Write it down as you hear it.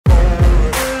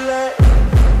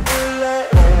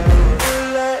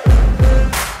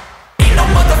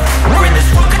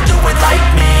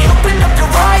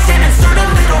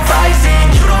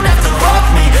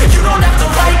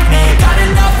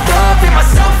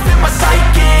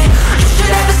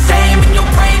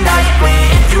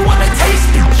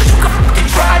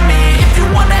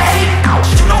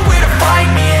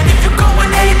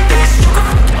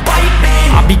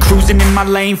my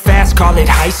lane fast, call it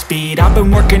high speed. I've been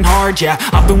working hard, yeah,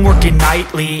 I've been working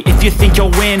nightly. If you think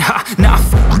you'll win, ha, nah,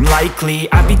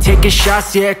 likely. I be taking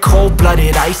shots, yeah,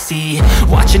 cold-blooded, icy.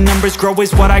 Watching numbers grow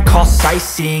is what I call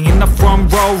sightseeing. In the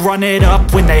front row, run it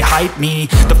up when they hype me.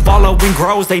 The following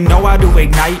grows, they know how to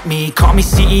ignite me. Call me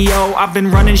CEO, I've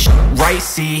been running shit right,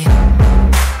 see.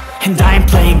 And I ain't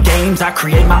playing games, I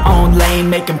create my own lane,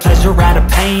 making pleasure out of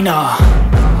pain,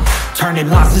 turning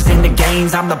losses into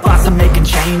gains. I'm the boss, I'm making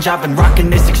change. I've been rocking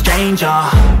this exchange,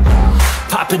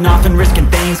 popping off and risking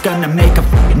things. Gonna make a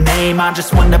f***ing name. I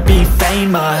just wanna be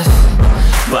famous,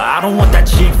 but I don't want that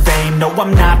cheap fame. No,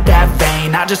 I'm not that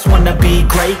vain. I just wanna be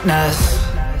greatness.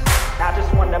 I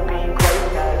just wanna be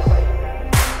greatness.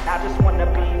 I just wanna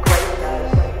be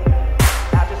greatness.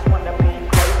 I just wanna be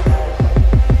greatness.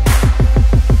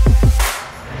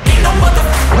 Ain't no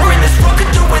motherfucker in this world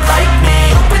could do it like me.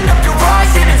 Open up your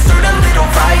eyes and insert a little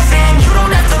rising. You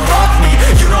don't have to love me,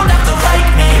 you don't have to like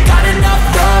me. Got enough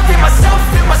love in myself,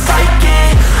 in my psyche.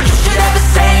 You should have the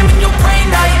same in your brain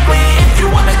nightly. If you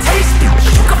wanna taste me,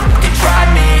 you can fucking try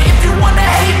me. If you wanna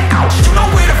hate me, you know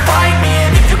where to find me.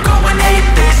 And if you go and hate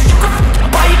this, you can fucking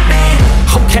bite me.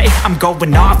 Okay, I'm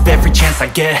going off every chance I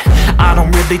get. I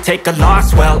don't really take a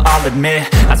loss, well, I'll admit.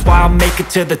 That's why I'll make it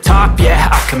to the top, yeah,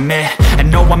 I commit.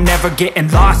 And no, I'm never getting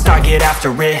lost, I get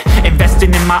after it.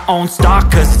 Investing in my own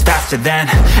stock, cause it's faster than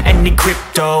any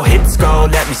crypto hits go,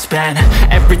 let me spend.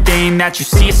 Everything that you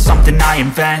see is something I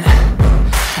invent,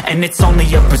 and it's only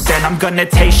a percent. I'm gonna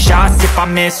take shots, if I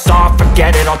miss all,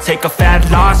 forget it. I'll take a fat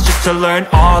loss just to learn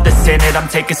all that's in it. I'm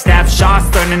taking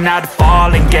snapshots, learning how to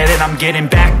fall and get it. I'm getting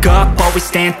back up, always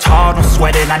stand tall, don't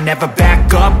sweat it. I never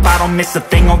back up, I don't miss a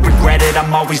thing or regret it.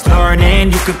 I'm always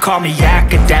learning, you could call me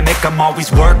academic. I'm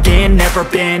always working, never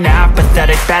been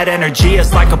apathetic. Bad energy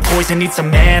is like a poison, needs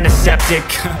some antiseptic.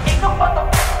 Ain't no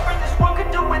motherfucker in this world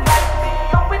could do it like me.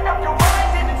 Open up your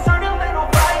eyes and insert a little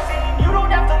rising. You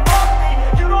don't have to love me,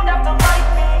 you don't have to like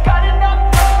me. Got enough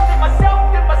love in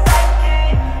myself, in my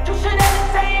psyche. You should have the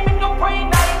same in your brain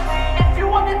nightly. If you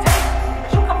wanna taste me,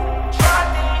 you can try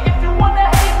me. If you wanna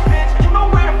hate bitch, you know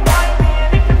where to find me.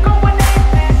 And if you go and hate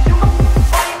this, you can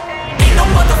fight me. Ain't no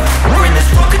motherfucker in this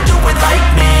world could do it like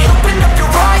me. Open up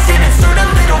your eyes and insert a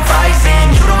little rising.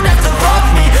 You don't have to love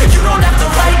me, you don't have to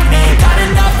like me. Got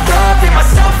enough love in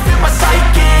myself, in my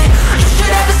psyche. You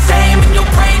should have the same in your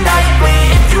brain nightly.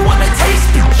 If you wanna taste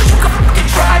me, you can fucking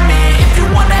try me.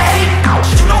 If you wanna hate me,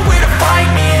 you know where to find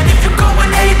me. And if you go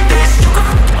and hate this, you can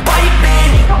fucking bite me. No motherfucker in this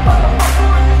world can do it like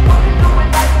me. Open up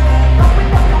your eyes and insert a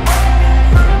little rising.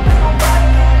 You don't have to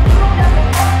love me, you don't have to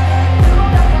like me. Got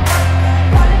enough love in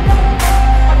myself.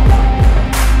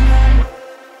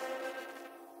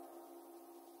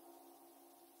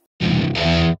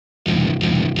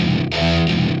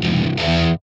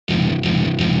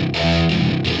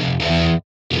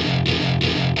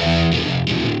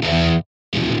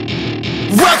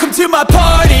 Welcome to my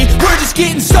party, we're just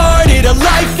getting started. A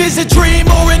life is a dream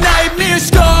or a nightmare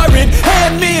scarring.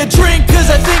 Hand me a drink cause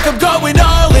I think I'm going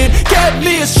all in. Get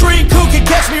me a shrink who can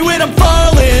catch me when I'm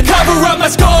falling. Cover up my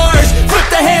scars, flip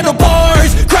the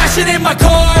handlebars. Crashing in my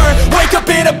car, wake up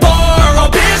in a bar. I'll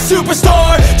be a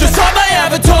superstar, just on my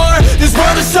avatar. This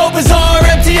world is so bizarre,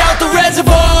 empty out the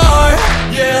reservoir.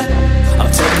 Yeah,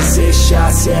 I'm taking 6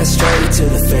 shots, yeah, straight to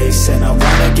the face. And I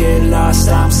wanna get lost,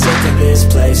 I'm sick of this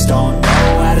place. Don't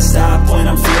know how to stop when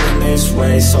I'm feeling this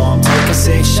way. So I'm taking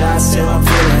 6 shots till I'm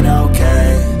feeling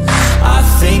okay. I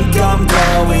think I'm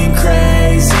going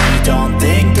crazy, don't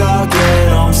think I'll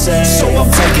get home safe. So I'm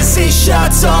taking 6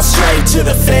 shots, all straight to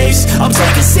the face. I'm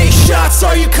taking 6 shots,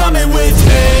 are you coming with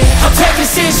me? I'm taking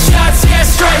 6 shots, yeah,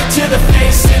 straight to the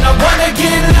face. And I wanna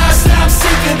get lost, I'm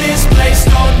sick of this place.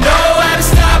 Don't know how to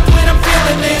stop when I'm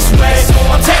feeling this way. So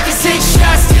I'm taking 6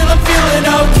 shots till I'm feeling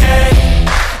okay.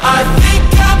 I think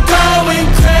I'm going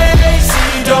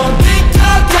crazy, don't think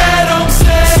I'll get home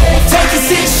safe. So I'm taking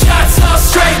 6 shots, all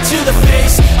straight to the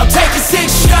face. I'm taking 6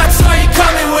 shots, are you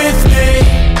coming with me?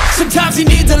 Sometimes you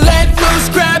need to let loose,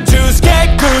 grab juice,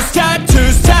 get goose,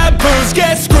 tattoos, taboos,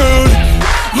 get screwed.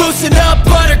 Loosen up,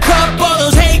 buttercup, all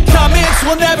those hate comments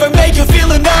will never make you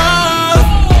feel enough.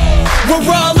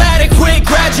 We're all adequate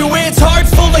graduates,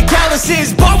 hearts full of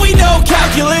calluses, but we know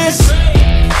calculus.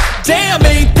 Damn,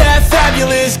 ain't that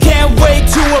fabulous? Can't wait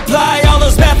to apply all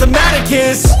those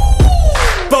mathematicus.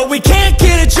 But we can't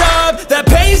get a job that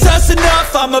pays us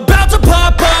enough. I'm about to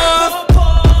pop up.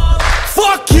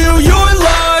 Fuck you, you're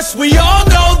lost. We all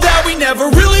know that we never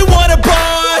really want a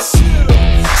boss.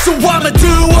 So I'ma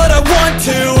do what I want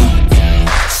to,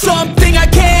 something I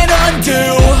can't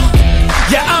undo.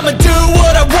 Yeah, I'ma do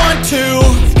what I want to,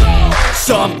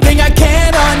 something I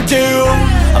can't undo.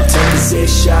 I'm taking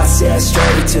 6 shots, yeah,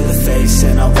 straight to the face.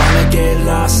 And I wanna get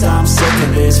lost, I'm sick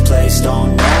of this place.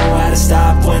 Don't know how to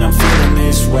stop when I'm feeling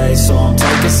this way. So I'm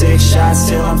taking 6 shots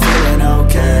till I'm feeling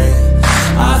okay.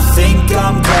 I think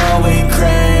I'm going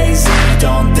crazy,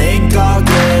 don't think I'll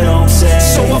get home safe.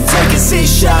 So I'm taking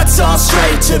 6 shots, all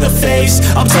straight to the face.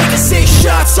 I'm taking 6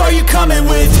 shots, are you coming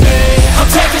with me? I'm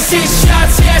taking 6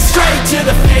 shots, yeah, straight to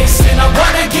the face. And I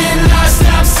wanna get lost,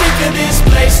 I'm sick of this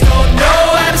place. Don't know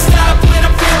how to stop when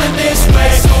I'm feeling this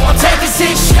way. So I'm taking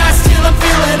 6 shots till I'm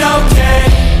feeling okay.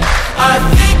 I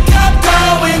think I'm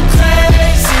going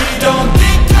crazy, don't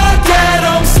think I'll get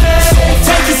home safe. So I'm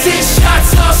taking 6 shots,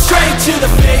 all straight to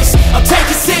the face. I'm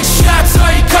taking 6 shots,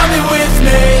 are you coming with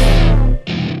me?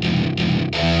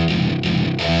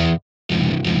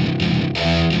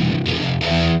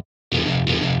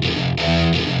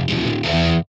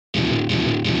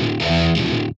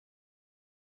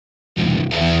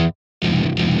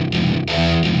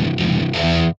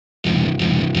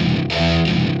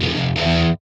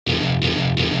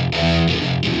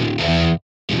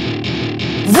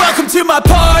 Welcome to my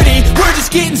party, we're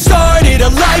just getting started. A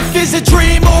life is a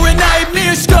dream or a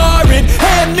nightmare scarring.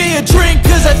 Hand me a drink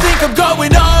cause I think I'm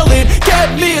going all in.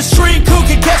 Get me a shrink who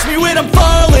can catch me when I'm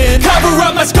falling. Cover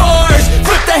up my scars,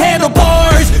 flip the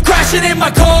handlebars. Crashing in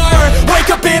my car, wake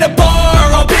up in a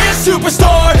bar. I'll be a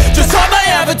superstar, just on my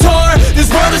avatar.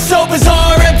 This world is so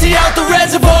bizarre, empty out the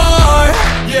reservoir.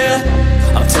 Yeah,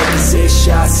 I'm taking 6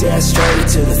 shots, yeah, straight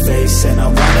to the face. And I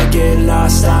wanna get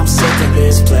lost, I'm sick of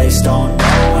this place. Don't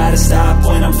know how to stop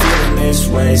when I'm feeling this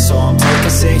way. So I'm taking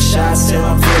 6 shots till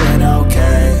I'm feeling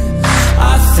okay.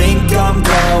 I think I'm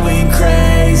going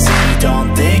crazy,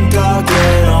 don't think I'll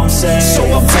get home safe. So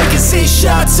I'm taking 6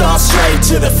 shots, all straight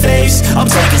to the face. I'm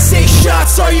taking 6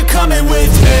 shots, are you coming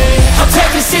with me? I'm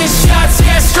taking 6 shots,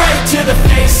 yeah, straight to the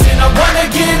face. And I wanna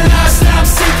get lost, I'm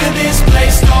sick of this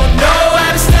place. Don't know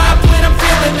how to stop when I'm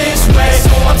feeling this way.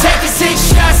 So I'm taking 6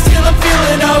 shots till I'm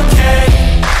feeling okay.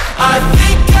 I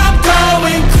think I'm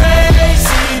going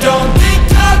crazy, don't think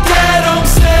I'll get home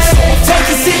safe. So I'm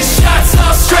taking 6 shots,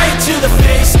 all straight to the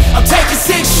face. I'm taking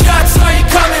 6 shots, are you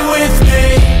coming with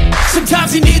me?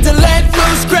 Sometimes you need to let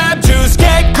loose, grab juice,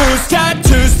 get goose,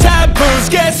 tattoos, taboos,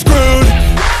 get screwed.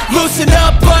 Loosen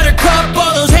up, buttercup,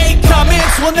 all those hate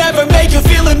comments will never make you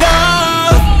feel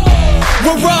enough.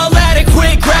 We're all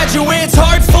adequate graduates,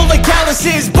 heart full of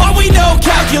calluses, but we know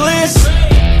calculus.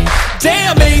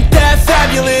 Damn, ain't that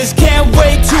fabulous? Can't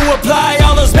wait to apply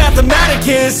all those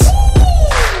mathematicus.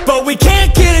 But we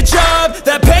can't get a job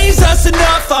that pays us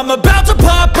enough. I'm about to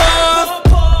pop off.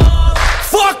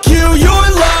 Fuck you,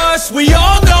 you're lost. We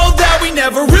all know that we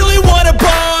never really want a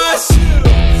boss.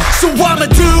 So I'ma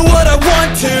do what I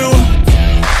want to,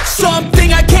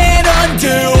 something I can't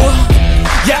undo.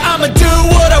 Yeah, I'ma do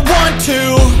what I want to,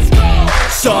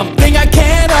 something I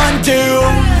can't undo.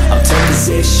 I'm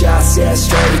taking 6 shots, yeah,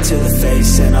 straight to the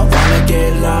face. And I wanna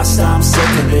get lost, I'm sick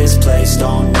of this place.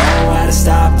 Don't know how to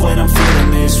stop when I'm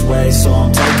feeling this way. So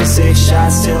I'm taking 6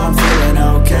 shots till I'm feeling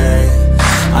okay.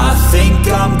 I think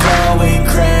I'm going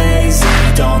crazy,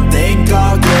 don't think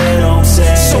I'll get home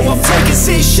safe. So I'm taking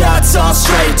 6 shots, all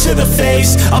straight to the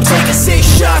face. I'm taking 6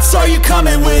 shots, are you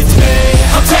coming with me?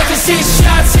 I'm taking 6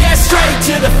 shots, yeah, straight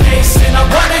to the face. And I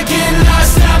wanna get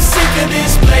lost, I'm sick of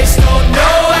this place. Don't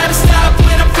know how to stop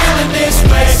when I'm feeling this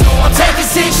way. So I'm taking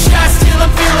 6 shots till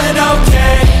I'm feeling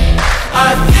okay.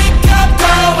 I think I'm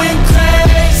going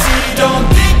crazy, don't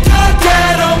think I'll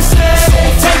get home safe. So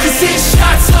I'm taking 6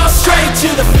 shots, all straight to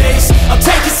the face. I'm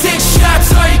taking 6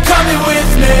 shots, are you coming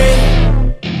with me?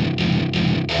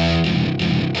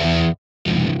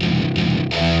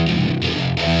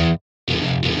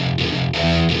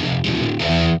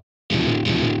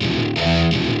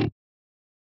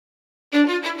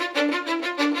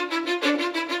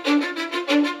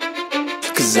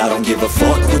 Cause I don't give a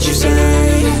fuck what you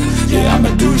say. Yeah, I'ma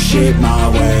do shit my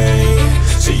way.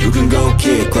 So you can go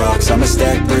kick rocks, I'ma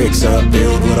stack bricks up,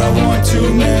 build what I want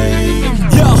to make.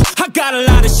 Yo, I got a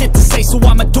lot of shit to say, so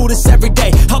I'ma do this every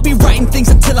day. I'll be writing things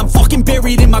until I'm fucking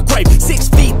buried in my grave. 6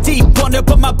 feet deep under,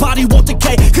 but my body won't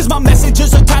decay. Cause my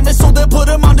messages are timeless, so they'll put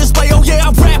them on display. Oh yeah,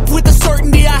 I rap with a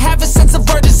certainty, I have a sense of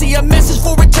urgency. A message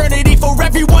for eternity, for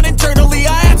everyone internally.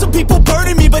 I had some people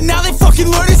burning me, but now they fucking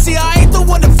learn to see I ain't the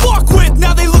one to fuck with,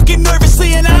 now they looking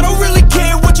nervously. And I don't really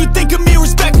care what you think of me,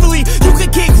 respectfully. You can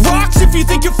kick rocks if you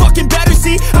think you're fucking better,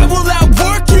 see. I will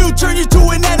outwork you, turn you to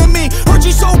an enemy. Hurt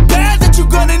you so bad that you're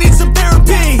gonna need some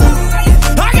therapy.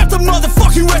 I got the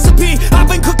motherfucking recipe, I've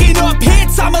been cooking up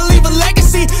hits, I'ma leave a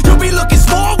legacy. You'll be looking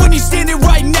small when you're standing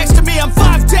right next to me. I'm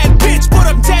 5'10", bitch, but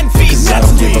I'm 10 feet. Cause I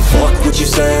don't give a fuck what you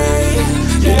say.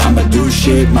 Yeah, I'ma do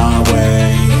shit my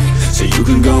way. So you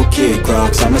can go kick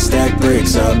rocks, I'ma stack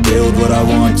bricks up, build what I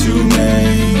want to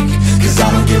make. Cause I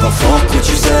don't give a fuck what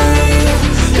you say,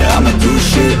 yeah, I'ma do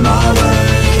shit my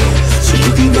way. So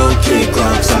you can